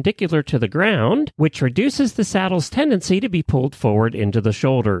perpendicular to the ground, which reduces the saddle's tendency to be pulled forward into the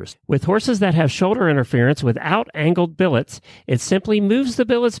shoulders. With horses that have shoulder interference without angled billets, it simply moves the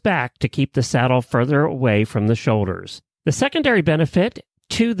billets back to keep the saddle further away from the shoulders. The secondary benefit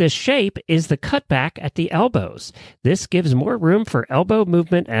to this shape is the cutback at the elbows. This gives more room for elbow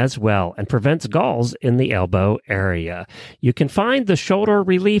movement as well and prevents galls in the elbow area. You can find the shoulder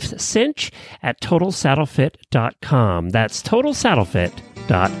relief cinch at TotalSaddleFit.com. That's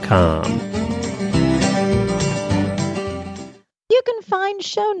TotalSaddleFit.com. You can find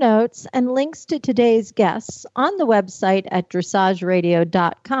show notes and links to today's guests on the website at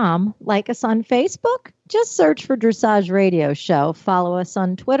dressageradio.com. Like us on Facebook. Just search for Dressage Radio Show. Follow us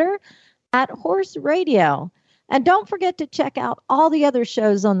on Twitter at Horse Radio. And don't forget to check out all the other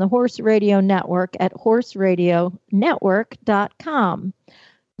shows on the Horse Radio Network at horseradionetwork.com.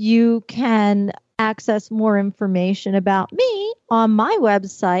 You can access more information about me on my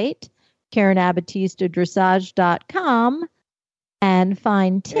website, KarenAbatistadressage.com, and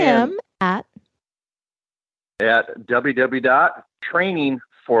find Tim at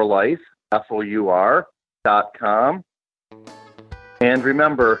www.trainingforlife.com. And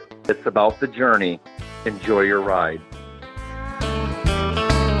remember, it's about the journey. Enjoy your ride.